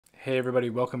Hey everybody,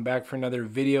 welcome back for another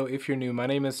video. If you're new, my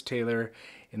name is Taylor,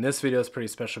 and this video is pretty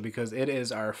special because it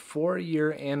is our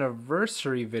 4-year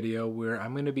anniversary video where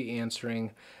I'm going to be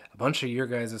answering a bunch of your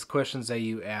guys' questions that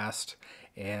you asked.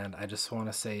 And I just want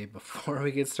to say before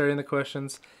we get started in the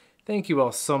questions, thank you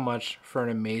all so much for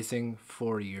an amazing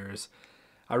 4 years.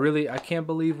 I can't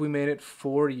believe we made it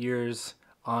 4 years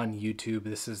on YouTube.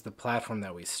 This is the platform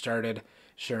that we started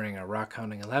sharing our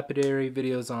Rockhounding Lapidary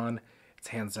videos on. It's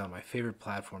hands down my favorite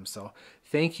platform. So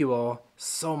thank you all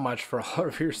so much for all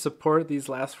of your support these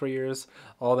last 4 years,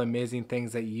 all the amazing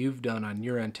things that you've done on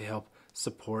your end to help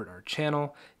support our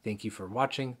channel. Thank you for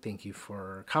watching. Thank you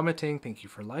for commenting. Thank you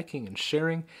for liking and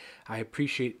sharing. I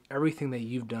appreciate everything that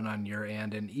you've done on your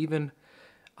end. And even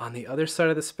on the other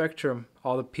side of the spectrum,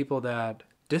 all the people that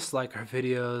dislike our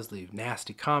videos, leave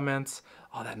nasty comments,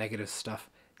 all that negative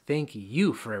stuff. Thank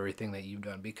you for everything that you've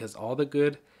done, because all the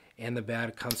good and the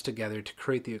bad comes together to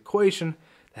create the equation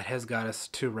that has got us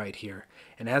to right here.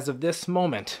 And as of this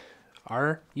moment,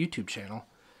 our YouTube channel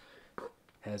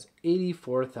has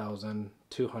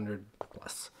 84,200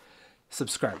 plus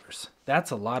subscribers.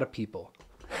 That's a lot of people.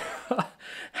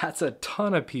 That's a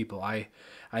ton of people. I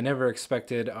never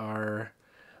expected our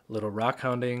little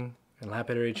rockhounding and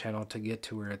lapidary channel to get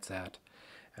to where it's at.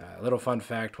 A little fun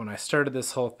fact, when I started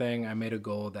this whole thing, I made a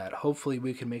goal that hopefully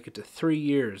we could make it to 3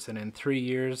 years, and in 3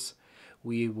 years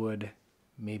we would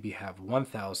maybe have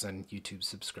 1,000 YouTube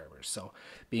subscribers. So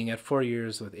being at 4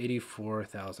 years with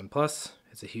 84,000 plus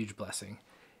is a huge blessing,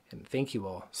 and thank you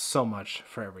all so much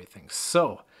for everything.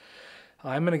 So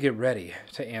I'm going to get ready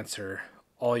to answer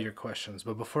all your questions,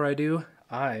 but before I do,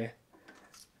 I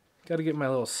got to get my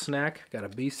little snack. Got a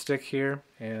beef stick here,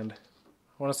 and I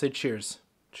want to say cheers.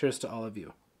 Cheers to all of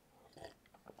you.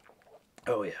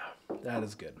 Oh yeah, that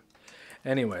is good.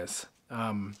 Anyways,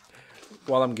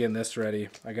 while I'm getting this ready,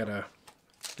 I gotta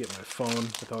get my phone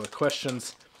with all the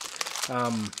questions.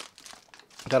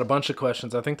 Got a bunch of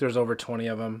questions. I think there's over 20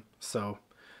 of them, so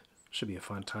should be a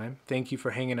fun time. Thank you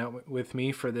for hanging out with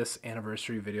me for this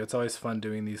anniversary video. It's always fun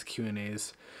doing these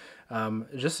Q&As.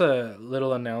 Just a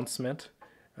little announcement.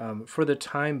 For the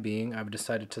time being, I've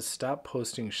decided to stop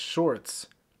posting shorts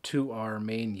to our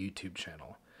main YouTube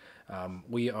channel.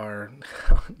 We are,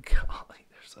 oh golly,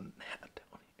 there's a gnat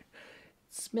down here.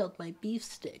 It smelled my beef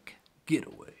stick. Get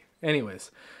away. Anyways,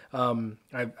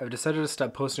 I've decided to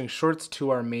stop posting shorts to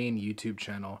our main YouTube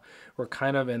channel. We're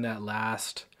kind of in that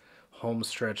last home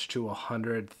stretch to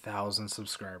 100,000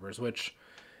 subscribers, which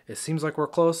it seems like we're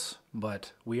close,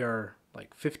 but we are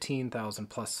like 15,000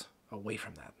 plus away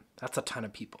from that. That's a ton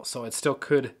of people, so it still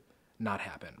could not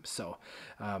happen. So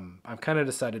I've kind of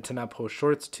decided to not post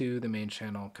shorts to the main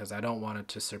channel because I don't want it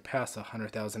to surpass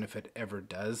 100,000 if it ever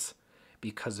does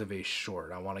because of a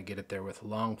short. I want to get it there with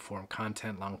long form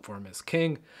content. Long form is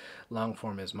king. Long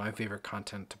form is my favorite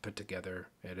content to put together.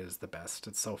 It is the best.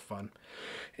 It's so fun.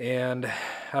 And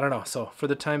I don't know. So for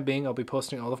the time being, I'll be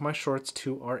posting all of my shorts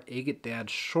to our Agate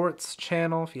Dad Shorts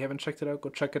channel. If you haven't checked it out,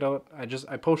 go check it out. I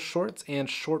post shorts and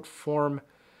short form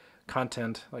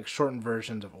content, like shortened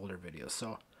versions of older videos.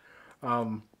 So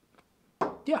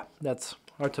yeah, that's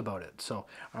about it. So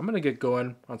I'm gonna get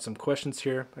going on some questions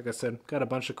here. Like I said, got a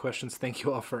bunch of questions. Thank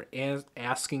you all for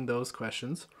asking those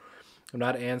questions. I'm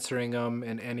not answering them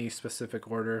in any specific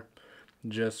order,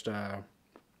 just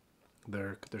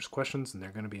there's questions and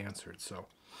they're going to be answered. So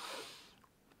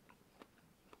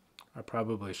I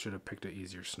probably should have picked an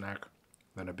easier snack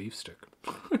than a beef stick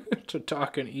to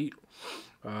talk and eat.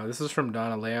 This is from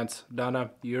Donna Lance.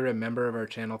 Donna, you're a member of our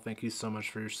channel. Thank you so much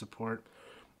for your support.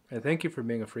 And thank you for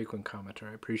being a frequent commenter.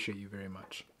 I appreciate you very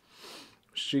much.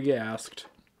 She asked,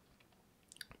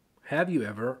 have you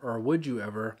ever or would you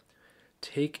ever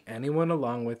take anyone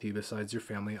along with you besides your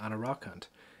family on a rock hunt?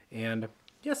 And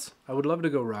yes, I would love to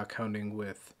go rock hounding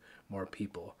with more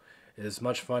people. As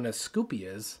much fun as Scoopy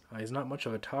is, he's not much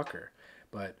of a talker,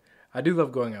 but I do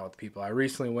love going out with people. I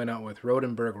recently went out with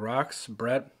Rodenberg Rocks,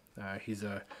 Brett. He's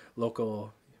a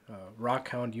local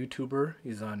rockhound YouTuber.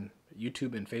 He's on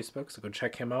YouTube and Facebook, so go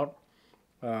check him out.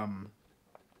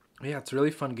 Yeah, it's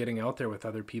really fun getting out there with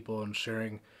other people and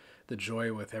sharing the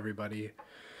joy with everybody.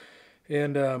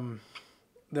 And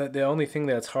the only thing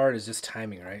that's hard is just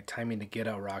timing, right? Timing to get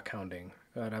out rockhounding.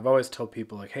 And I've always told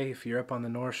people, like, hey, if you're up on the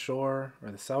North Shore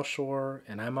or the South Shore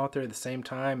and I'm out there at the same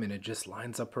time and it just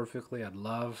lines up perfectly, I'd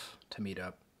love to meet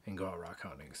up and go out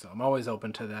rockhounding. So I'm always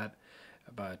open to that.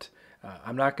 But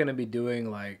I'm not going to be doing,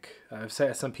 like, I've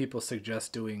said, some people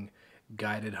suggest doing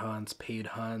guided hunts, paid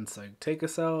hunts, like, take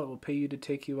us out, we'll pay you to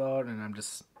take you out, and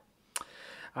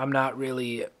I'm not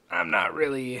really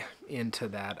into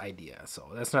that idea. So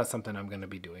that's not something I'm going to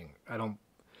be doing.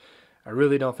 I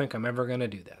really don't think I'm ever going to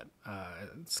do that.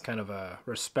 It's kind of a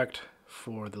respect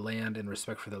for the land and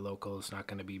respect for the locals. Not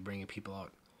going to be bringing people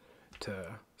out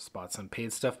to spots on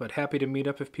paid stuff, but happy to meet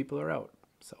up if people are out.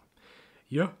 So,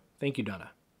 yeah. Thank you,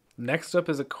 Donna. Next up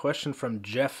is a question from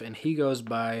Jeff, and he goes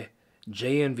by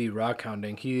JNV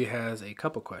Rockhounding. He has a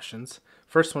couple questions.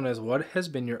 First one is, what has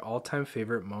been your all-time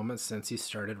favorite moment since you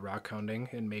started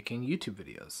rockhounding and making YouTube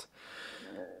videos?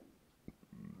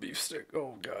 Beefstick.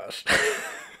 Oh gosh.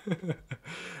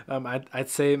 I'd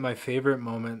say my favorite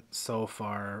moment so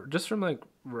far, just from like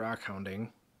rockhounding,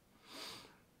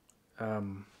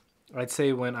 I'd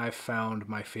say when I found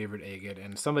my favorite agate,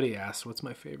 and somebody asked what's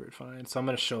my favorite find, so I'm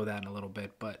going to show that in a little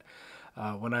bit. But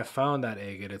when I found that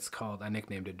agate, it's called, I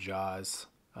nicknamed it Jaws.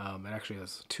 It actually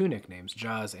has two nicknames,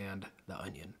 Jaws and the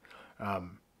Onion.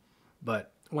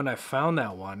 But when I found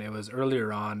that one, it was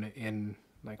earlier on in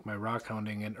like my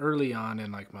rockhounding, and early on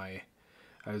in like my,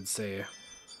 I would say,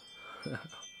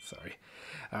 sorry,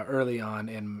 early on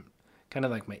in kind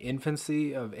of like my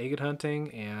infancy of agate hunting,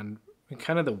 and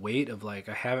kind of the weight of like,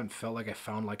 I haven't felt like I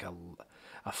found like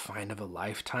a find of a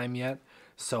lifetime yet.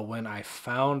 So when I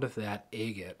found that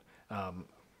agate,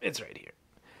 it's right here.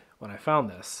 When I found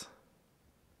this,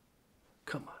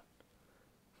 come on,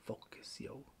 focus,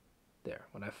 yo. There.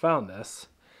 When I found this,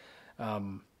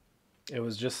 it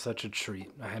was just such a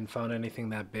treat. I hadn't found anything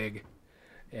that big,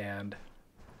 and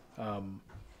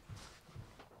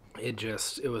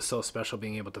it was so special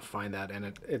being able to find that,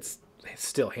 and it's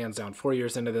still hands down 4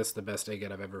 years into this, the best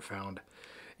agate I've ever found.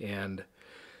 And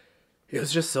it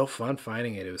was just so fun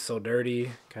finding it. It was so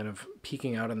dirty, kind of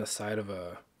peeking out on the side of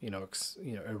a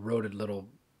eroded little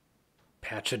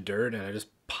patch of dirt, and I just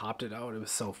popped it out. It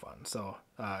was so fun. So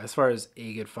as far as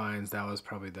agate finds, that was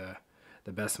probably the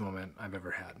best moment I've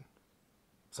ever had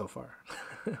so far.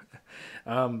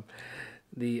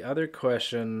 The other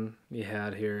question you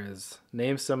had here is,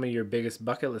 name some of your biggest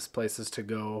bucket list places to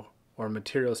go or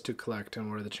materials to collect, and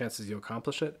what are the chances you'll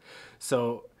accomplish it?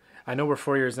 So I know we're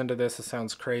 4 years into this. It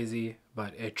sounds crazy,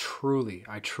 but I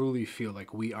truly feel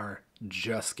like we are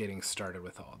just getting started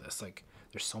with all this. Like,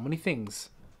 there's so many things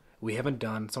we haven't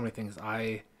done, so many things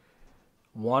I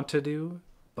want to do,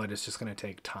 but it's just going to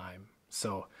take time.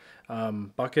 So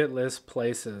bucket list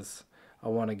places I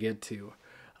want to get to.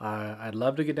 I'd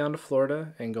love to get down to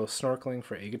Florida and go snorkeling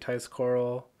for agatized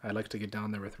coral. I'd like to get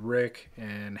down there with Rick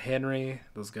and Henry.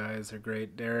 Those guys are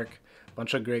great. Derek, a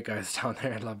bunch of great guys down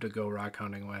there I'd love to go rock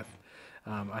hounding with.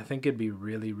 I think it'd be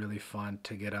really, really fun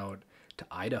to get out to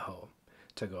Idaho,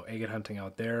 to go agate hunting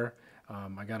out there.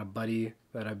 I got a buddy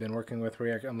that I've been working with.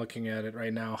 I'm looking at it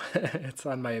right now. It's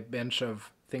on my bench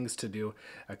of things to do,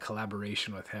 a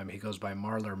collaboration with him. He goes by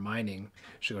Marler Mining. You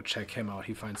should go check him out.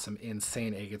 He finds some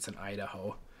insane agates in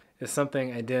Idaho. It's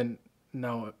something I didn't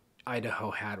know Idaho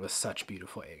had with such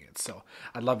beautiful agates. So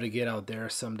I'd love to get out there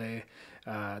someday.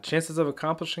 Chances of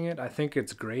accomplishing it, I think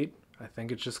it's great. I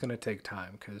think it's just going to take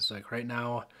time, because like right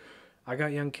now I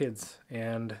got young kids,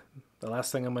 and the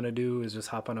last thing I'm going to do is just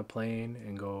hop on a plane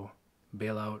and go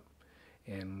bail out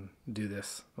and do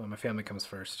this. Well, my family comes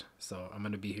first, so I'm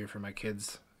going to be here for my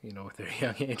kids, with their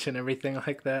young age and everything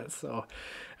like that. So,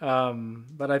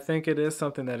 but I think it is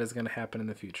something that is going to happen in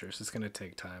the future. It's just going to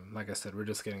take time. Like I said, we're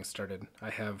just getting started.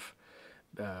 I have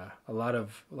a lot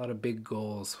of big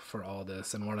goals for all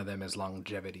this, and one of them is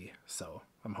longevity. So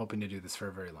I'm hoping to do this for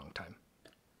a very long time.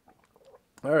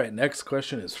 All right, next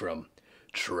question is from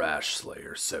Trash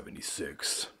Slayer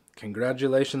 76.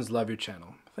 Congratulations, love your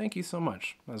channel. Thank you so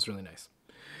much. That was really nice.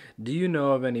 Do you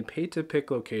know of any pay-to-pick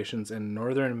locations in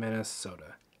northern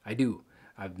Minnesota? I do.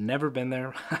 I've never been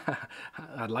there.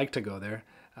 I'd like to go there.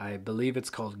 I believe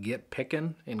it's called Get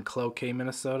Pickin' in Cloquet,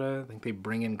 Minnesota. I think they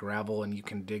bring in gravel and you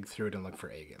can dig through it and look for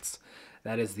agates.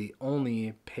 That is the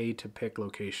only pay-to-pick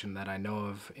location that I know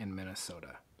of in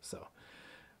Minnesota. So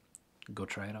go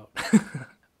try it out.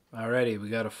 Alrighty, we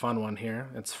got a fun one here.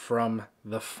 It's from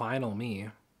The Final Me.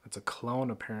 It's a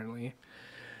clone, apparently.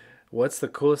 What's the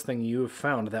coolest thing you have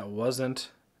found that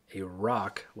wasn't a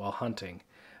rock while hunting?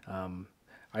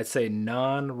 I'd say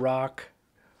non-rock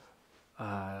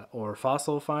or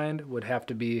fossil find would have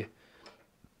to be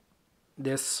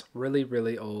this really,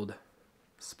 really old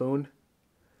spoon.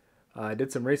 I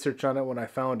did some research on it when I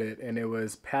found it, and it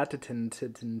was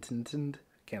patented,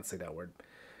 can't say that word,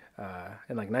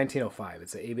 in like 1905.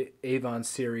 It's an Avon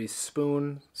series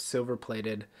spoon, silver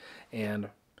plated, and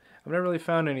I've never really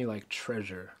found any like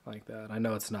treasure like that. I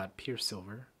know it's not pure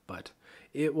silver, but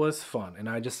it was fun. And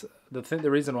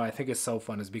the reason why I think it's so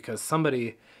fun is because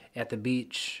somebody at the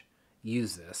beach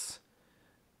used this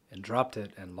and dropped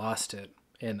it and lost it.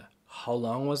 And how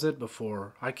long was it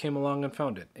before I came along and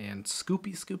found it? And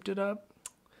Scoopy scooped it up.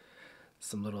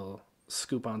 some little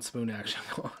scoop on spoon action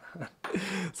going on.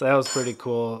 So that was pretty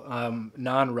cool.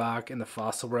 Non-rock in the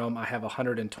fossil realm, I have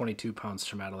 122 pounds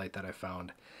stromatolite that I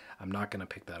found. I'm not going to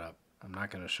pick that up. I'm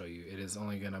not going to show you. It is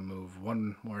only going to move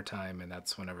one more time, and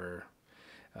that's whenever,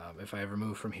 if I ever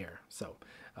move from here. So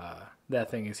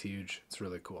that thing is huge. It's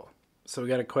really cool. So we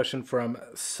got a question from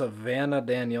Savannah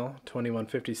Daniel,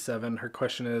 2157. Her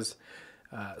question is,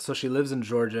 so she lives in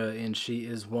Georgia, and she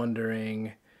is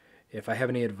wondering if I have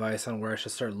any advice on where I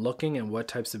should start looking and what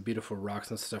types of beautiful rocks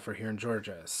and stuff are here in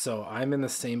Georgia. So I'm in the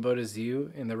same boat as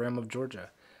you in the realm of Georgia.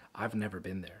 I've never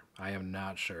been there. I am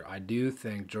not sure. I do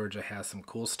think Georgia has some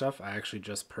cool stuff. I actually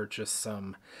just purchased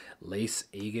some lace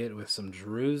agate with some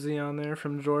druzy on there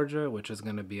from Georgia, which is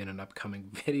going to be in an upcoming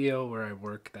video where I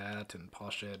work that and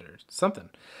polish it or something.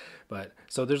 But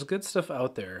so there's good stuff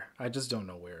out there. I just don't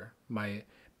know where. My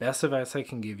best advice I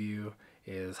can give you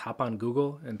is hop on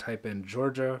Google and type in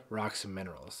Georgia rocks and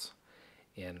minerals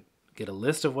and get a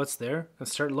list of what's there and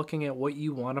start looking at what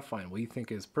you want to find, what you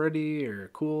think is pretty or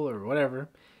cool or whatever,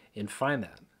 and find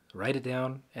that. Write it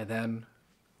down and then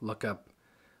look up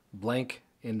blank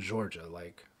in Georgia,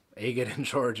 like agate in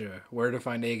Georgia, where to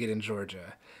find agate in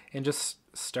Georgia, and just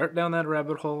start down that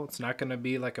rabbit hole. It's not going to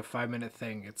be like a 5-minute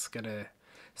thing. It's going to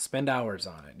spend hours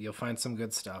on it. You'll find some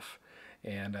good stuff.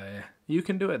 And you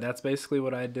can do it. That's basically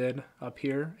what I did up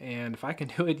here. And if I can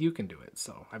do it, you can do it.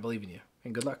 So I believe in you.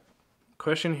 And good luck.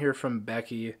 Question here from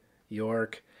Becky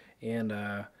York. And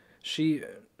she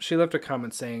left a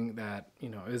comment saying that,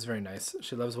 it was very nice.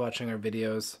 She loves watching our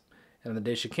videos. And on the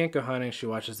day she can't go hunting, she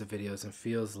watches the videos and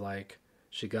feels like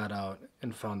she got out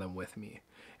and found them with me.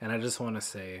 And I just want to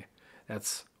say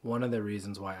that's one of the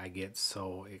reasons why I get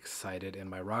so excited in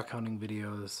my rock hunting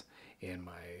videos, in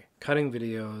my cutting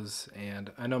videos,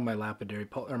 and I know my lapidary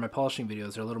or my polishing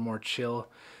videos are a little more chill,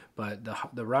 but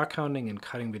the rock hounding and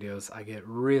cutting videos I get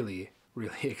really,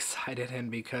 really excited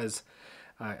in because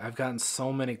I've gotten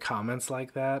so many comments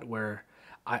like that where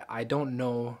I don't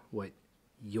know what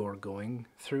you're going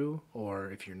through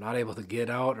or if you're not able to get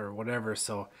out or whatever,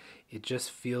 so it just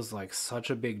feels like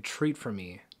such a big treat for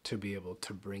me to be able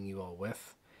to bring you all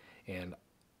with. And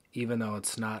even though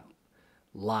it's not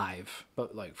live,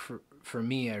 but like for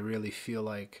me, I really feel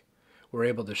like we're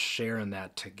able to share in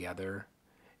that together.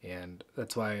 And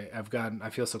that's why I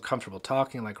feel so comfortable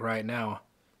talking. Like right now,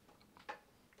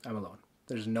 I'm alone.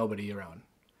 There's nobody around.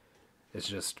 It's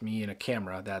just me and a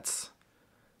camera that's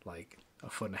like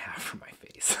 1.5 feet from my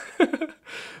face.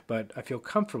 But I feel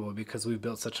comfortable because we've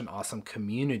built such an awesome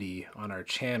community on our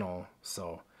channel.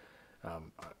 So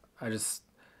I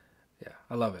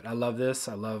love it. I love this.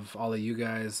 I love all of you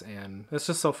guys, and it's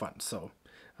just so fun. So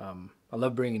I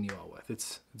love bringing you all with.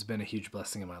 It's been a huge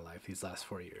blessing in my life these last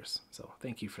 4 years. So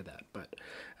thank you for that. But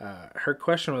her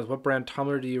question was, what brand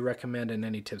tumbler do you recommend and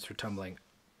any tips for tumbling?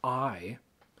 I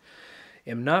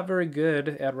am not very good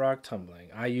at rock tumbling.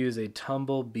 I use a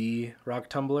Tumblebee rock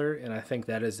tumbler, and I think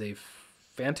that is a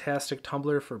fantastic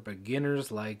tumbler for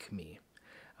beginners like me.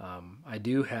 I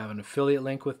do have an affiliate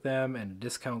link with them and a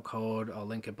discount code. I'll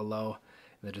link it below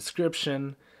in the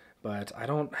description, but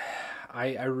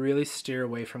I really steer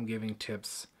away from giving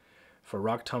tips for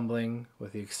rock tumbling,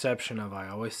 with the exception of, I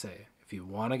always say, if you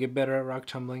want to get better at rock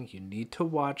tumbling, you need to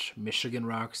watch Michigan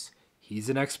Rocks. He's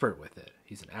an expert with it.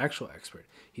 He's an actual expert.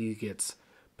 He gets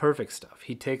perfect stuff.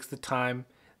 He takes the time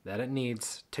that it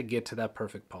needs to get to that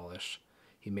perfect polish.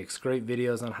 He makes great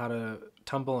videos on how to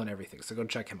tumble and everything, so go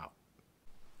check him out.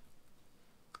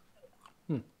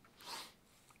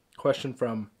 Question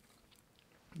from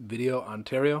Video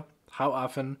Ontario. How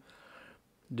often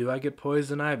do I get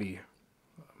poison ivy?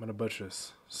 I'm going to butcher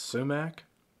this. Sumac,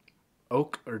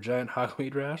 oak, or giant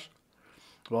hogweed rash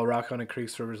while rock hunting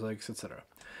creeks, rivers, lakes, etc.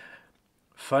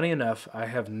 Funny enough, I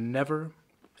have never,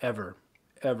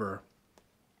 ever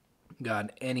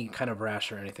gotten any kind of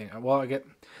rash or anything. Well,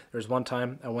 there's one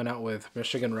time I went out with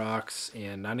Michigan Rocks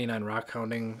and 99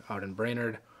 Rockhounding out in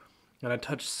Brainerd, and I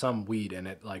touched some weed and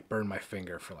it like burned my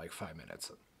finger for like 5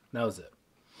 minutes. That was it.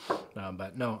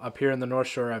 But no, up here in the North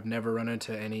Shore, I've never run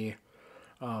into any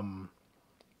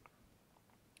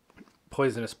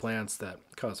poisonous plants that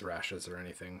cause rashes or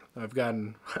anything. I've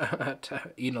gotten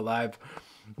eaten alive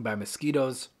by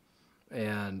mosquitoes,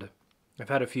 and I've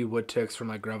had a few wood ticks from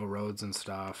like gravel roads and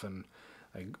stuff, and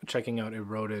like checking out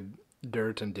eroded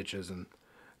dirt and ditches and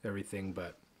everything,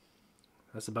 but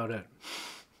that's about it.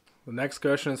 The next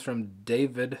question is from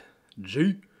David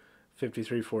G.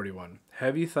 5341.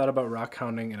 Have you thought about rock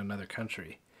hounding in another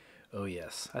country? Oh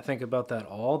yes, I think about that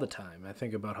all the time. I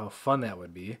think about how fun that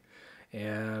would be,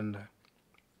 and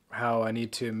how I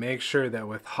need to make sure that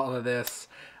with all of this,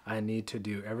 I need to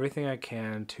do everything I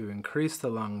can to increase the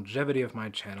longevity of my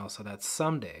channel so that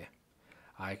someday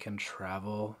I can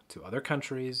travel to other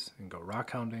countries and go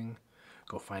rock hounding,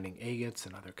 go finding agates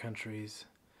in other countries.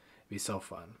 It'd be so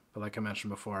fun. But like I mentioned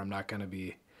before, I'm not going to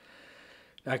be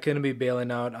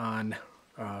bailing out on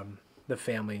the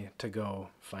family to go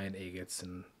find agates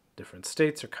in different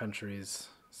states or countries.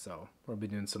 So we'll be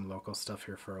doing some local stuff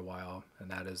here for a while, and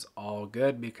that is all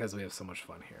good because we have so much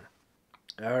fun here.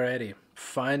 Alrighty,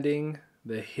 Finding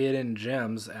the Hidden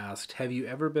Gems asked, have you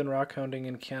ever been rock hounding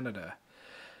in Canada?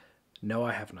 No,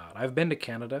 I have not. I've been to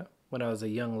Canada when I was a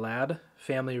young lad,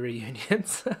 family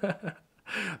reunions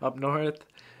up north.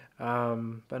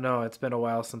 But no, it's been a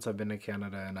while since I've been to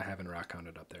Canada, and I haven't rock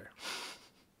hounded up there.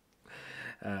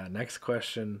 Next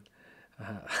question.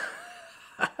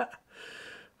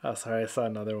 Oh, sorry, I saw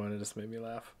another one. It just made me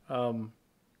laugh.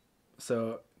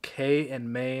 So Kay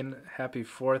in Maine, happy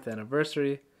 4th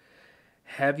anniversary.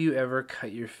 Have you ever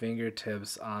cut your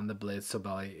fingertips on the blade so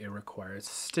badly it requires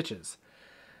stitches?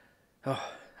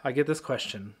 Oh, I get this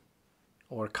question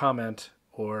or comment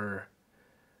or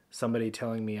somebody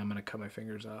telling me I'm going to cut my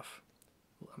fingers off.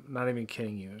 I'm not even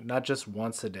kidding you. Not just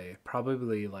once a day,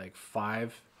 probably like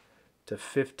 5 to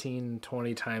 15,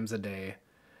 20 times a day,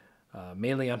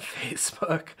 mainly on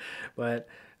Facebook, but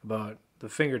about the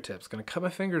fingertips. Going to cut my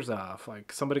fingers off.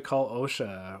 Like somebody call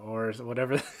OSHA or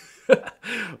whatever,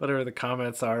 whatever the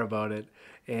comments are about it.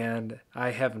 And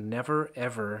I have never,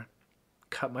 ever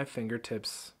cut my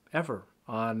fingertips ever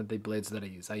on the blades that I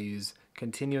use. I use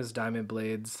continuous diamond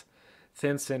blades,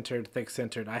 thin sintered, thick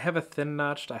sintered. I have a thin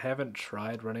notched. I haven't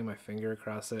tried running my finger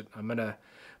across it. I'm going to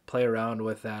play around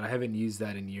with that. I haven't used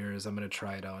that in years. I'm going to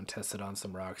try it out and test it on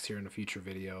some rocks here in a future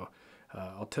video.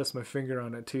 I'll test my finger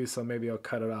on it too, so maybe I'll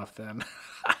cut it off then.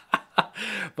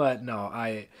 But no,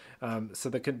 so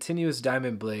the continuous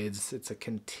diamond blades, it's a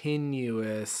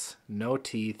continuous, no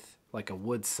teeth, like a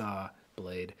wood saw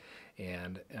blade.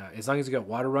 And as long as you got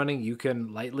water running, you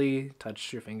can lightly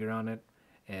touch your finger on it.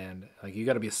 And like you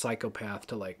got to be a psychopath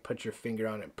to like put your finger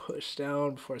on it and push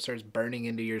down before it starts burning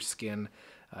into your skin.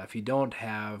 If you don't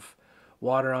have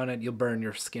water on it, you'll burn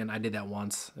your skin. I did that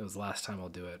once. It was the last time I'll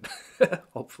do it,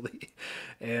 hopefully.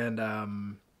 And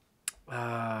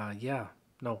yeah,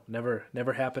 no,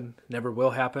 never happened. Never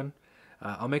will happen.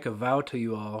 I'll make a vow to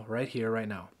you all right here, right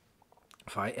now.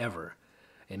 If I ever,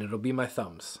 and it'll be my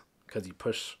thumbs, because you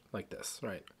push like this,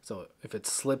 right? So if it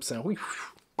slips and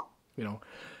you know,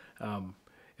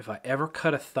 if I ever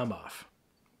cut a thumb off,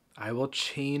 I will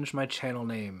change my channel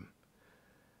name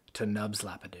to Nubs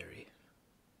Lapidary.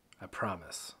 I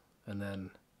promise. And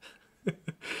then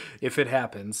if it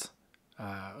happens,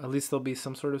 at least there'll be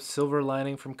some sort of silver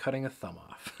lining from cutting a thumb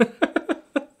off.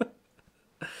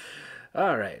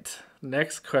 All right.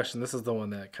 Next question. This is the one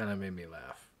that kind of made me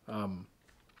laugh.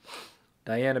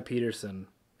 Diana Peterson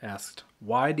asked,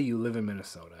 why do you live in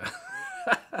Minnesota?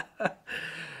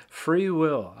 Free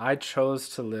will. I chose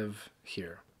to live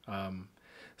here.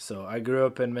 So I grew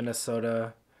up in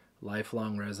Minnesota,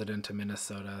 lifelong resident of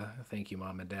Minnesota. Thank you,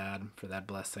 Mom and Dad, for that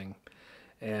blessing.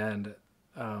 And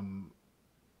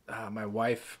my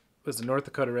wife was a North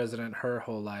Dakota resident her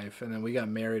whole life, and then we got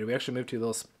married. We actually moved to a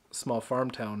little small farm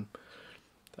town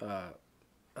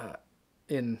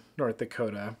in North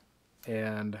Dakota,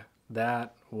 and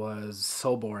that was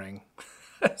so boring.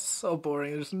 So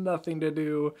boring. There's nothing to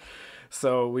do.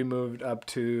 So we moved up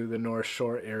to the North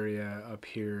Shore area up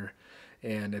here,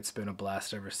 and it's been a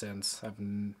blast ever since. I've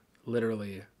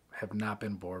literally have not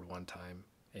been bored one time.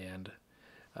 And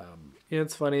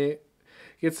it's funny,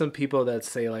 get some people that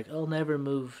say like, I'll never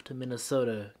move to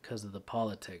Minnesota because of the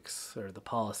politics or the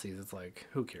policies. It's like,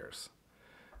 who cares?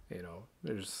 You know,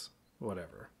 there's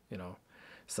whatever, you know.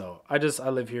 So I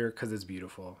live here because it's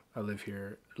beautiful. I live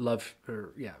here,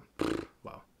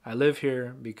 I live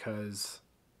here because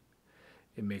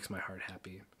it makes my heart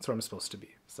happy. That's where I'm supposed to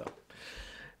be. So,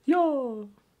 yo.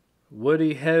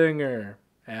 Woody Hedinger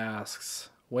asks,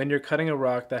 when you're cutting a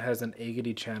rock that has an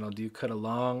agate channel, do you cut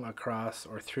along, across,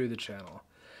 or through the channel?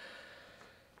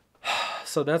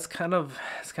 So it's kind of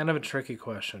a tricky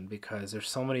question because there's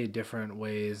so many different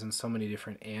ways and so many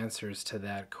different answers to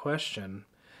that question.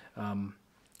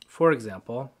 For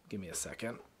example, give me a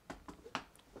second.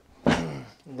 I'm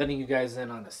letting you guys in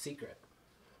on a secret.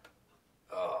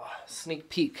 Sneak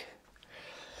peek.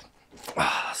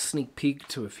 Sneak peek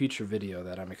to a future video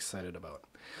that I'm excited about.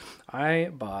 I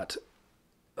bought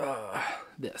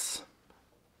this.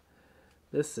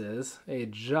 This is a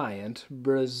giant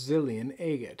Brazilian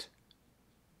agate.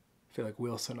 I feel like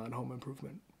Wilson on Home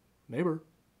Improvement. Neighbor.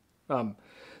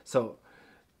 So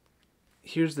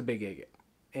here's the big agate.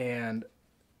 And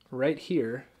right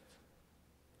here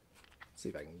see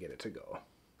if I can get it to go.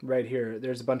 Right here,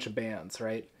 there's a bunch of bands,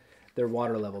 right? They're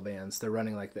water level bands. They're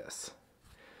running like this.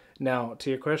 Now, to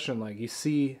your question, like you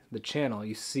see the channel,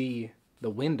 you see the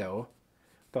window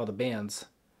with all the bands.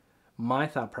 My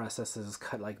thought process is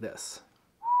cut like this.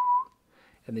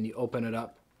 And then you open it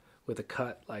up with a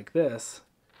cut like this,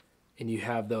 and you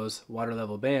have those water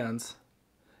level bands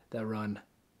that run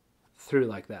through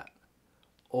like that.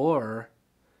 Or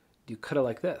you cut it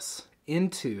like this,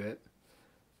 into it,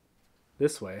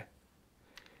 this way.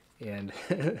 And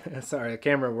sorry, the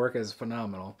camera work is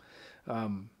phenomenal.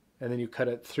 And then you cut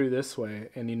it through this way,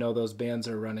 and you know those bands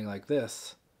are running like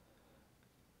this,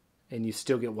 and you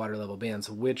still get water level bands.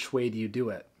 Which way do you do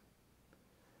it?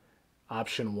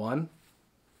 Option 1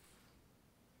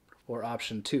 or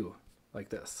option 2, like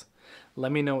this?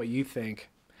 Let me know what you think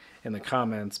in the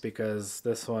comments, because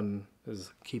this one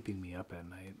is keeping me up at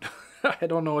night. I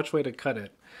don't know which way to cut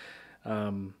it.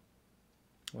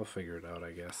 We'll figure it out,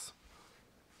 I guess.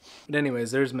 But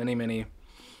anyways, there's many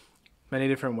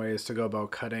different ways to go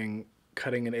about cutting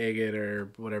an agate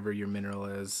or whatever your mineral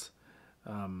is.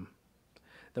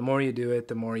 The more you do it,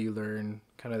 the more you learn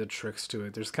kind of the tricks to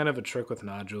it. There's kind of a trick with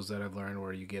nodules that I've learned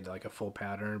where you get like a full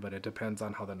pattern, but it depends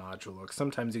on how the nodule looks.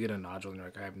 Sometimes you get a nodule and you're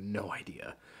like, I have no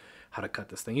idea how to cut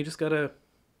this thing. You just gotta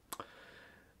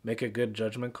make a good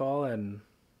judgment call and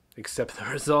accept the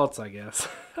results, I guess.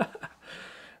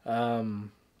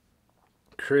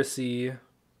 Chrissy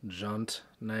Junt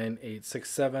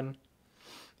 9867.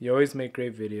 You always make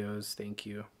great videos. Thank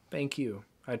you. Thank you.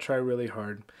 I try really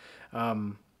hard.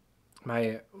 One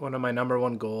of my number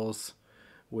one goals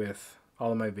with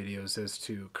all of my videos is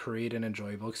to create an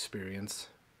enjoyable experience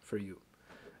for you.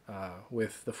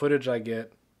 With the footage I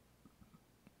get,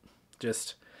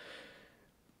 just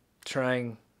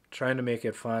trying to make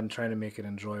it fun, trying to make it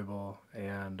enjoyable,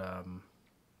 and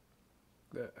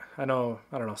I don't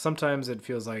know, sometimes it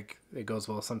feels like it goes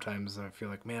well, sometimes I feel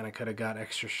like, man, I could have got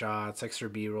extra shots, extra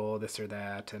b-roll, this or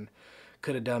that, and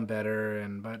could have done better,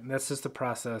 but that's just the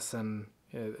process, and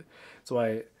that's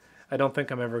why I don't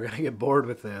think I'm ever going to get bored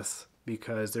with this,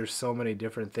 because there's so many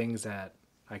different things that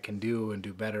I can do and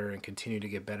do better and continue to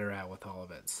get better at with all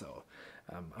of it. So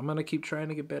I'm going to keep trying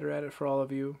to get better at it for all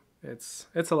of you. It's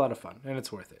a lot of fun, and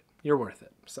it's worth it. You're worth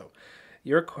it. So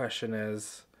your question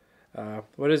is,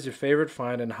 what is your favorite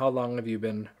find, and how long have you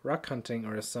been rock hunting,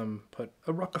 or as some put,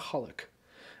 a rockaholic?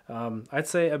 I'd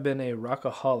say I've been a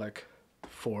rockaholic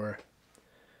for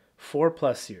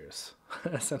 4+ years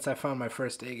since I found my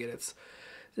first agate. It's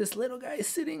this little guy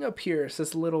sitting up here. It's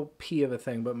this little pea of a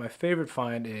thing, but my favorite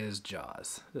find is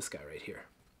Jaws. This guy right here.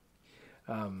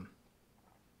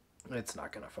 It's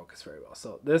not going to focus very well.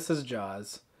 So this is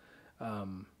Jaws.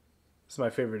 It's my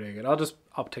favorite agate.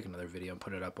 I'll take another video and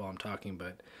put it up while I'm talking,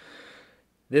 but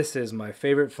this is my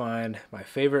favorite find, my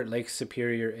favorite Lake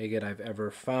Superior agate I've ever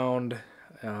found.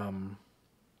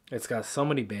 It's got so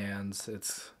many bands.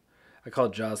 I call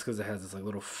it Jaws because it has this like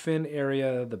little fin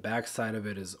area. The back side of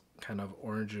it is kind of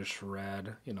orangish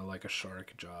red, like a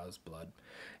shark, Jaws, blood.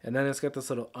 And then it's got this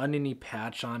little oniony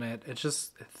patch on it. It's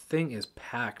just, the thing is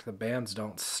packed. The bands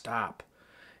don't stop.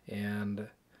 And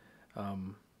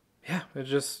yeah,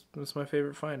 it's my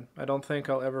favorite find. I don't think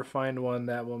I'll ever find one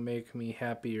that will make me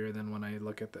happier than when I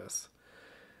look at this.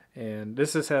 And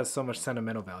this just has so much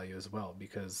sentimental value as well,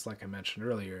 because like I mentioned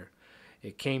earlier,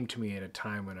 it came to me at a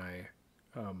time when I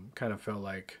kind of felt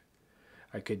like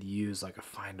I could use like a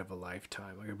find of a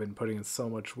lifetime. Like I've been putting in so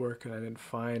much work and I didn't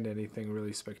find anything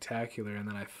really spectacular, and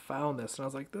then I found this and I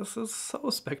was like, this is so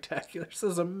spectacular. This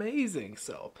is amazing.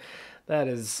 So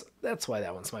that's why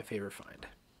that one's my favorite find.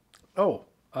 Oh,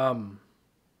 and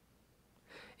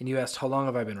you asked how long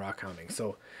have I been rock hounding?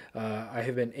 So I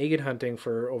have been agate hunting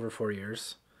for over 4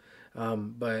 years,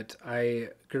 but I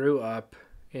grew up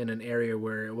in an area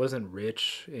where it wasn't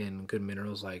rich in good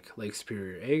minerals like Lake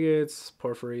Superior agates,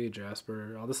 porphyry,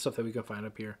 jasper, all the stuff that we can find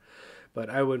up here. But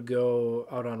I would go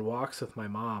out on walks with my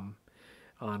mom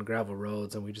on gravel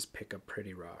roads, and we just pick up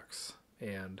pretty rocks.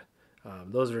 And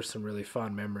those are some really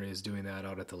fun memories doing that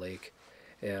out at the lake.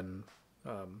 And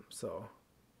so,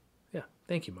 yeah,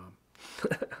 thank you, Mom.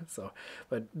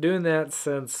 But doing that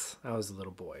since I was a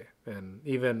little boy, and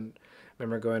even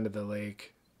remember going to the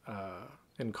lake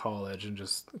in college and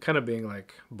just kind of being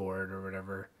like bored or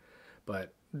whatever,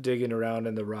 but digging around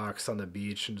in the rocks on the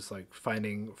beach and just like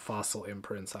finding fossil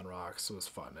imprints on rocks was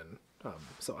fun. And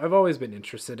so I've always been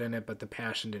interested in it, but the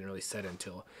passion didn't really set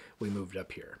until we moved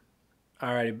up here.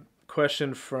 All right,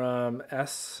 question from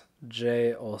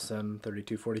S.J. Olson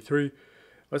 3243.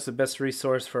 What's the best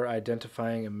resource for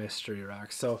identifying a mystery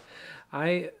rock? So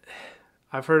I've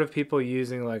heard of people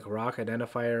using like Rock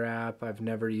Identifier app. I've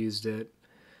never used it.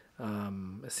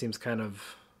 It seems kind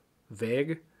of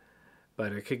vague,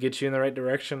 but it could get you in the right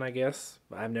direction, I guess.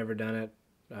 I've never done it.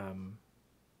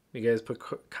 You guys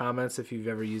put comments if you've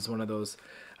ever used one of those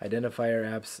identifier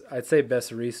apps. I'd say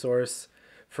best resource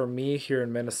for me here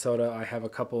in Minnesota. I have a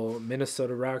couple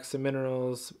Minnesota Rocks and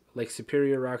Minerals, Lake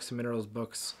Superior Rocks and Minerals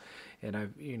books, and I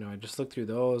just look through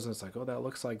those, and it's like, oh, that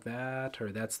looks like that,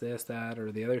 or that's this, that,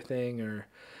 or the other thing, or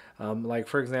like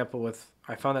for example,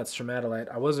 I found that stromatolite.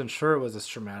 I wasn't sure it was a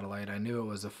stromatolite. I knew it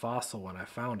was a fossil when I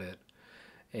found it,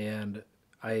 and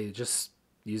I just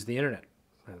used the internet.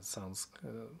 That sounds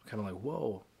kind of like,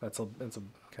 whoa, that's a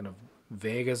kind of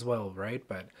vague as well, right?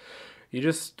 But you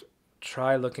just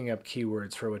try looking up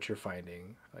keywords for what you're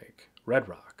finding, like red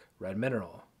rock, red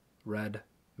mineral, red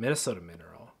Minnesota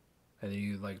mineral, and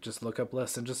you like just look up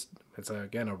lists, and just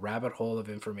again a rabbit hole of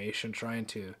information trying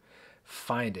to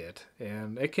find it.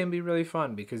 And it can be really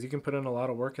fun because you can put in a lot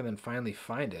of work and then finally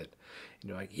find it, and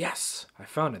you're like, yes, I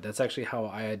found it. That's actually how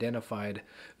I identified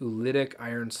oolitic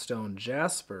ironstone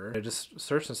jasper. I just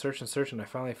searched and searched and searched, and I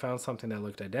finally found something that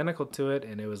looked identical to it,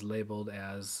 and it was labeled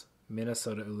as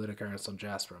Minnesota oolitic ironstone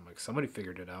jasper. I'm like, somebody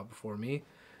figured it out before me,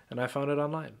 and I found it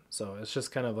online. So it's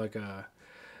just kind of like a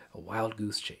wild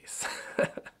goose chase.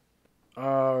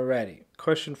 Alrighty,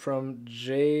 question from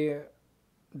J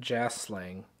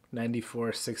Jaslang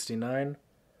 9469.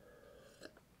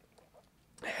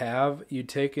 Have you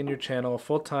taken your channel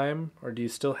full time, or do you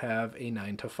still have a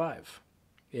 9 to 5?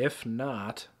 If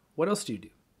not, what else do you do?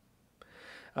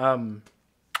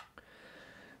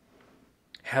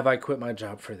 Have I quit my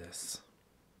job for this?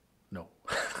 No.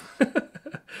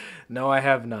 No, I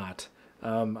have not.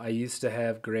 I used to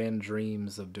have grand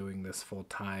dreams of doing this full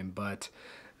time, but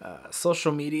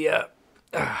social media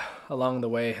along the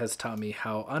way has taught me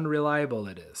how unreliable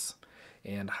it is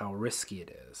and how risky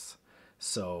it is.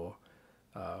 So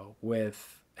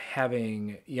with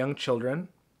having young children,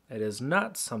 it is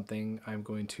not something I'm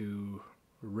going to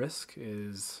risk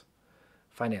is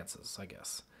finances, I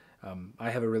guess. I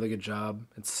have a really good job.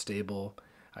 It's stable.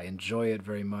 I enjoy it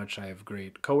very much. I have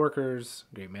great coworkers,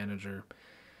 great managers,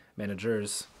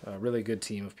 a really good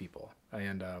team of people.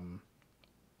 And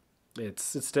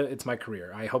it's my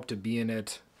career. I hope to be in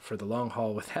it for the long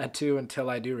haul with that too until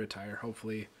I do retire.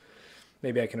 Hopefully,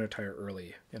 maybe I can retire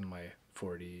early in my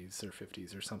 40s or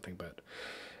 50s or something. But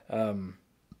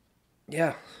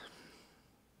yeah,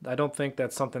 I don't think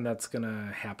that's something that's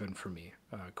gonna happen for me.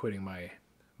 Quitting my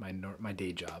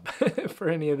day job for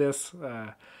any of this.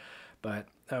 But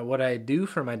what I do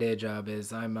for my day job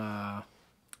is I'm a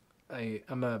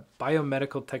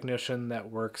biomedical technician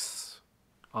that works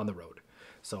on the road.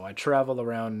 So I travel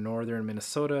around northern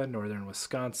Minnesota, northern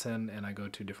Wisconsin, and I go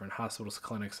to different hospitals,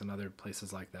 clinics, and other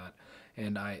places like that.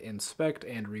 And I inspect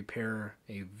and repair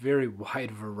a very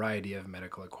wide variety of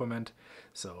medical equipment.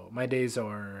 So my days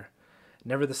are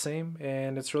never the same,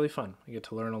 and it's really fun. I get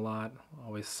to learn a lot,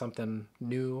 always something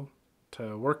new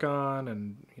to work on,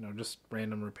 and just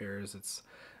random repairs. It's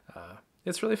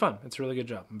really fun. It's a really good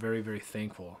job. I'm very, very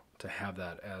thankful to have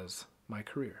that as my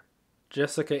career.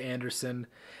 Jessica Anderson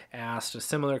asked a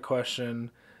similar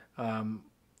question. Out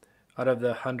of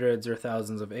the hundreds or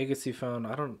thousands of agates you found,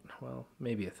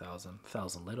 maybe 1,000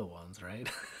 little ones, right?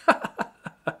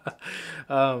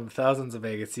 Thousands of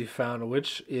agates you found.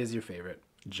 Which is your favorite?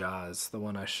 Jaws, the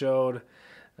one I showed,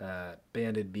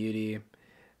 Banded Beauty.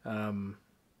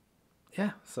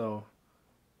 Yeah, so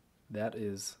that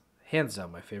is hands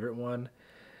down my favorite one.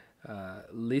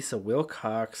 Lisa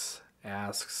Wilcox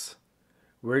asks,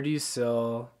 where do you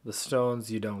sell the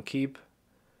stones you don't keep?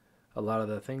 A lot of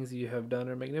the things you have done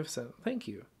are magnificent. Thank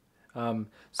you.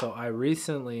 So I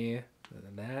recently,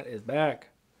 and that is back.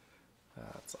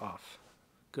 It's off.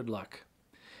 Good luck.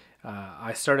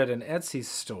 I started an Etsy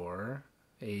store.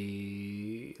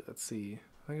 I think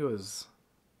it was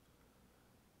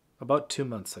about 2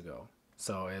 months ago.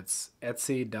 So it's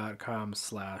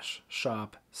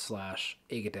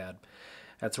etsy.com/shop/Agate Dad.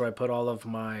 That's where I put all of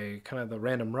my kind of the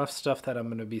random rough stuff that I'm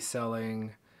going to be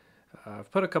selling. I've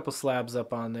put a couple slabs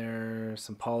up on there,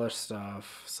 some polished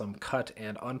stuff, some cut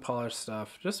and unpolished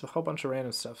stuff, just a whole bunch of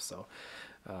random stuff. So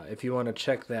if you want to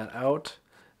check that out,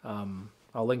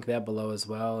 I'll link that below as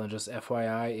well. And just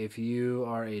FYI, if you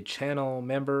are a channel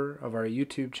member of our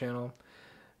YouTube channel,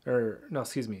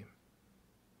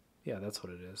 yeah, that's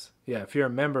what it is. Yeah, if you're a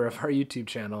member of our YouTube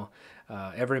channel,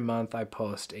 every month I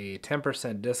post a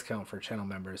 10% discount for channel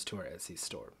members to our Etsy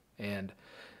store. And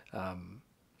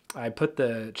I put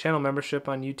the channel membership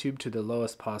on YouTube to the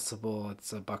lowest possible.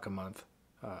 It's $1 a month.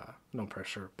 No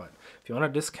pressure. But if you want a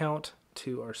discount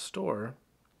to our store,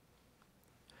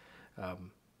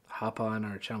 hop on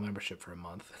our channel membership for a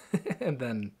month. And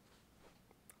then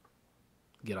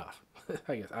get off.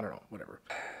 I guess, I don't know, whatever.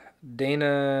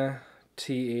 Dana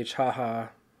TH haha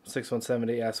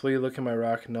 6170 asks, will you look at my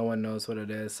rock? No one knows what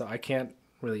it is, so I can't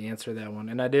really answer that one.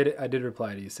 And I did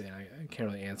reply to you saying I can't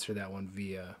really answer that one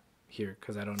via here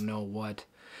because I don't know what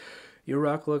your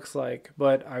rock looks like.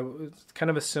 But it's kind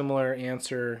of a similar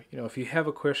answer. You know, if you have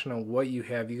a question on what you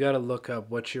have, you got to look up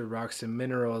what your rocks and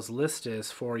minerals list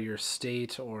is for your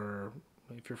state, or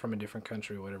if you're from a different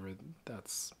country, whatever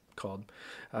that's called,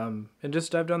 and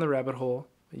just dive down the rabbit hole.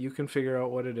 You can figure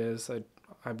out what it is.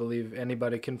 I believe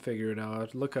anybody can figure it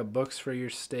out. Look up books for your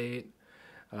state.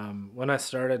 When I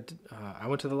started, I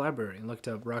went to the library and looked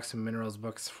up rocks and minerals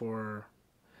books for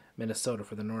Minnesota,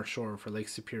 for the North Shore, for Lake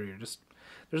Superior. Just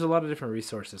there's a lot of different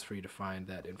resources for you to find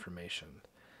that information.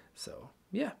 So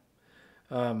yeah.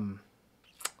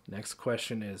 Next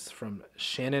question is from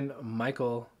Shannon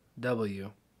Michael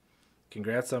W.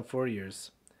 Congrats on 4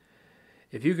 years.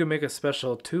 If you could make a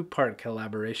special 2-part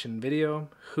collaboration video,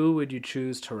 who would you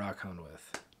choose to rock hunt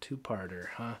with? 2-parter,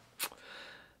 huh?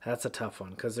 That's a tough one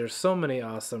because there's so many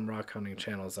awesome rock hunting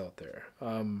channels out there.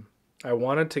 I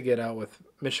wanted to get out with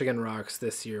Michigan Rocks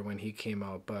this year when he came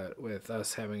out, but with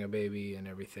us having a baby and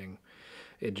everything,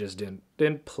 it just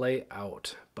didn't play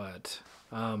out. But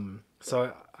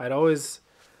so I'd always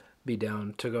be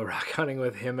down to go rock hunting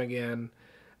with him again.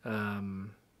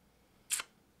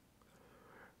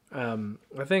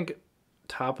 I think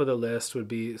top of the list would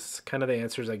be kind of the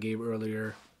answers I gave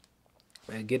earlier.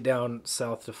 And get down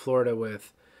south to Florida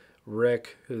with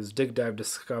Rick, who's Dig Dive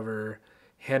Discover,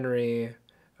 Henry,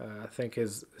 I think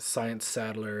is Science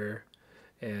Saddler,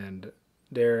 and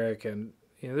Derek, and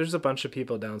there's a bunch of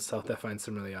people down south that find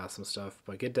some really awesome stuff.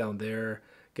 But get down there,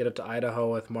 get up to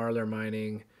Idaho with Marlar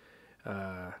Mining,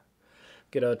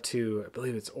 get out to, I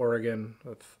believe it's Oregon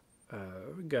with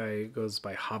a guy who goes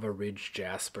by Hava Ridge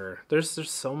Jasper. There's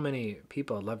so many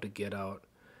people I'd love to get out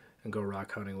and go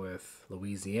rock hunting with.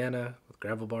 Louisiana with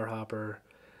Gravel Bar Hopper,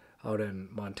 out in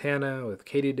Montana with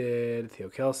Agate Dad, Theo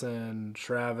Kelson,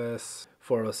 Travis,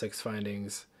 406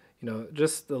 Findings.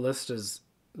 Just the list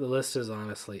is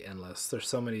honestly endless. There's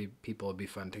so many people it'd be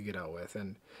fun to get out with,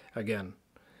 and again,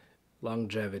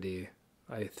 longevity.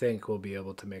 I think we'll be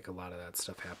able to make a lot of that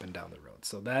stuff happen down the road.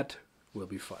 So that will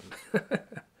be fun.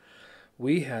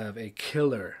 We have a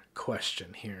killer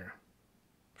question here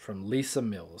from Lisa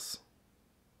Mills.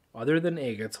 Other than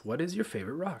agates, what is your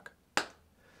favorite rock?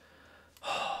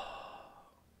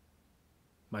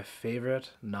 My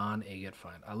favorite non-agate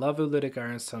find. I love Oolitic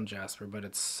Ironstone Jasper, but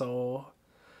it's so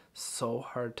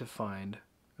hard to find.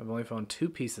 I've only found 2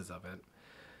 pieces of it.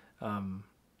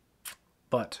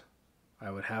 But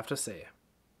I would have to say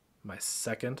my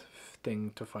second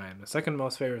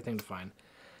most favorite thing to find,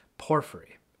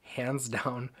 porphyry. Hands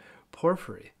down,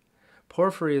 porphyry.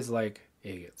 Porphyry is like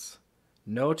agates.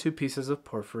 No 2 pieces of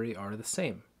porphyry are the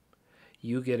same.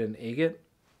 You get an agate,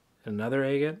 another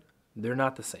agate, they're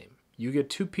not the same. You get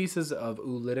 2 pieces of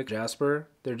oolitic jasper,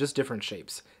 they're just different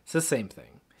shapes. It's the same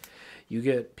thing. You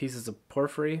get pieces of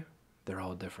porphyry, they're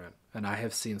all different. And I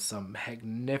have seen some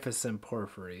magnificent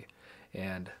porphyry,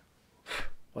 and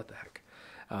what the heck.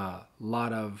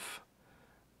 Lot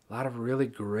of really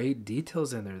great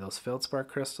details in there. Those feldspar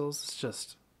crystals, it's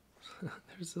just,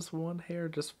 there's this one hair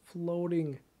just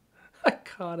floating. I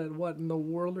caught it. What in the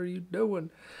world are you doing?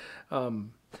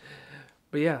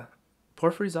 But yeah,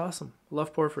 porphyry's awesome.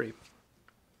 Love porphyry.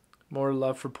 More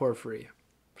love for porphyry.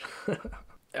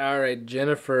 All right,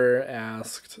 Jennifer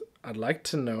asked, I'd like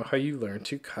to know how you learned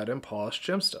to cut and polish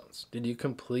gemstones. Did you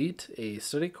complete a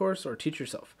study course or teach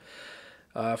yourself?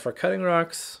 For cutting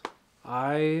rocks,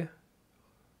 I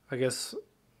guess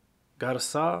got a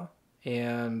saw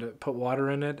and put water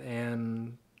in it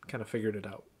and kind of figured it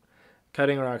out.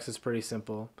 Cutting rocks is pretty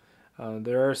simple.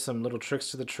 There are some little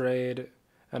tricks to the trade,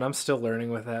 and I'm still learning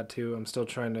with that too. I'm still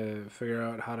trying to figure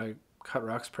out how to cut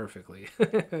rocks perfectly,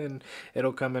 and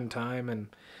it'll come in time. And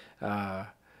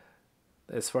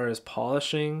as far as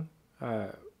polishing,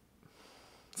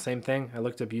 same thing. I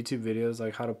looked up YouTube videos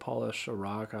like how to polish a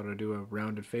rock, how to do a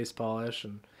rounded face polish,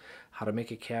 and how to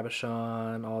make a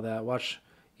cabochon, all that. Watch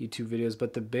YouTube videos,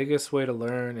 but the biggest way to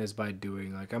learn is by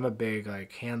doing. Like, I'm a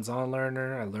big hands-on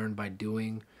learner. I learn by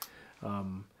doing.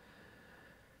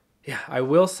 Yeah, I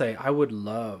will say I would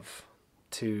love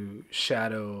to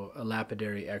shadow a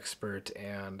lapidary expert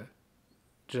and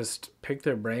just pick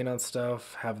their brain on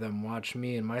stuff, have them watch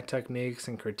me and my techniques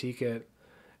and critique it,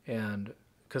 and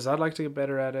because I'd like to get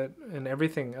better at it and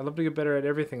everything. I'd love to get better at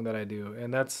everything that I do,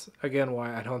 and that's again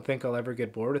why I don't think I'll ever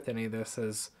get bored with any of this.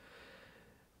 Is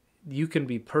you can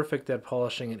be perfect at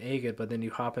polishing an agate, but then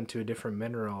you hop into a different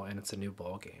mineral and it's a new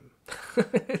ball game.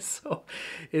 So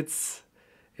it's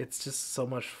it's just so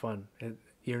much fun. I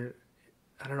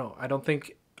don't know. I don't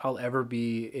think I'll ever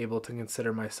be able to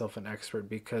consider myself an expert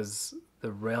because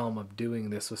the realm of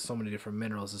doing this with so many different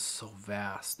minerals is so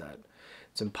vast that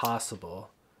it's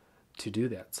impossible to do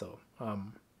that. So,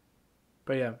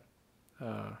 but yeah,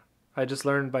 I just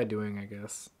learned by doing, I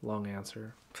guess. Long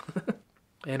answer.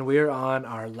 And we're on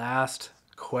our last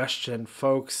question,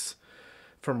 folks,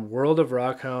 from World of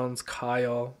Rockhounds,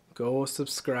 Kyle. Go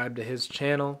subscribe to his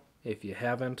channel if you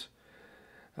haven't.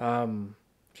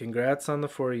 Congrats on the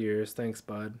 4 years. Thanks,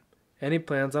 bud. Any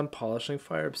plans on polishing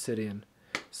fire obsidian?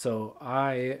 So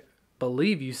I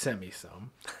believe you sent me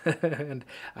some. And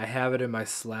I have it in my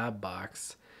slab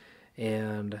box.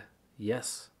 And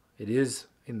yes, it is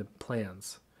in the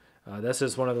plans. That's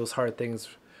just one of those hard things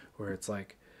where it's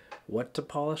like, what to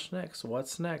polish next?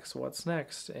 What's next? What's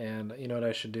next? And you know what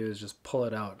I should do is just pull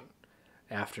it out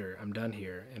after I'm done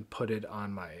here and put it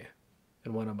on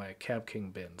in one of my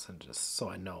CABKING bins, and just so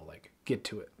I know, like, get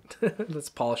to it. Let's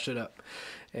polish it up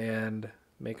and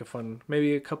make a fun,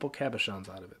 maybe a couple cabochons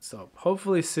out of it. So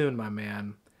hopefully soon, my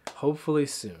man. Hopefully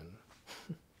soon.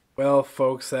 Well,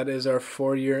 folks, that is our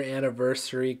 4-year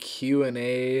anniversary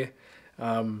Q&A.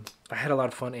 I had a lot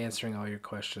of fun answering all your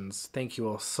questions. Thank you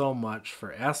all so much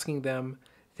for asking them.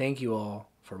 Thank you all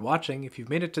for watching. If you've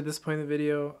made it to this point in the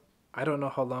video, I don't know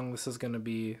how long this is going to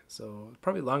be, so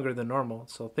probably longer than normal.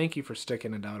 So thank you for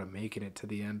sticking it out and making it to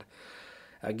the end.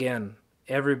 Again,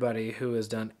 everybody who has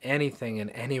done anything in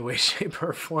any way, shape,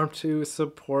 or form to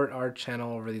support our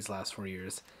channel over these last 4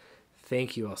 years,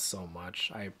 thank you all so much.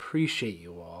 I appreciate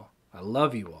you all. I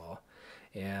love you all.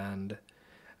 And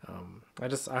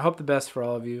I hope the best for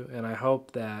all of you, and I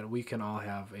hope that we can all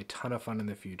have a ton of fun in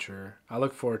the future. I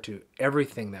look forward to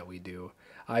everything that we do.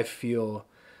 I feel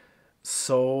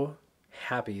so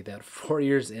happy that 4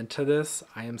 years into this,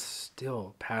 I am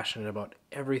still passionate about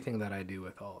everything that I do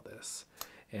with all this.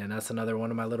 And that's another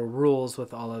one of my little rules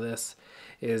with all of this,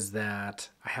 is that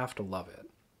I have to love it.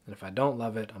 And if I don't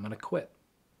love it, I'm going to quit,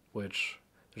 which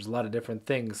there's a lot of different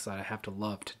things that I have to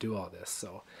love to do all this.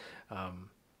 So,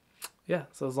 yeah,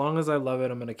 so as long as I love it,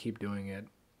 I'm going to keep doing it.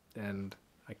 And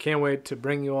I can't wait to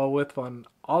bring you all with on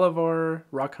all of our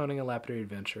rockhounding and lapidary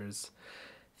adventures.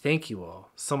 Thank you all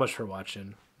so much for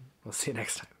watching. We'll see you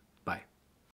next time. Bye.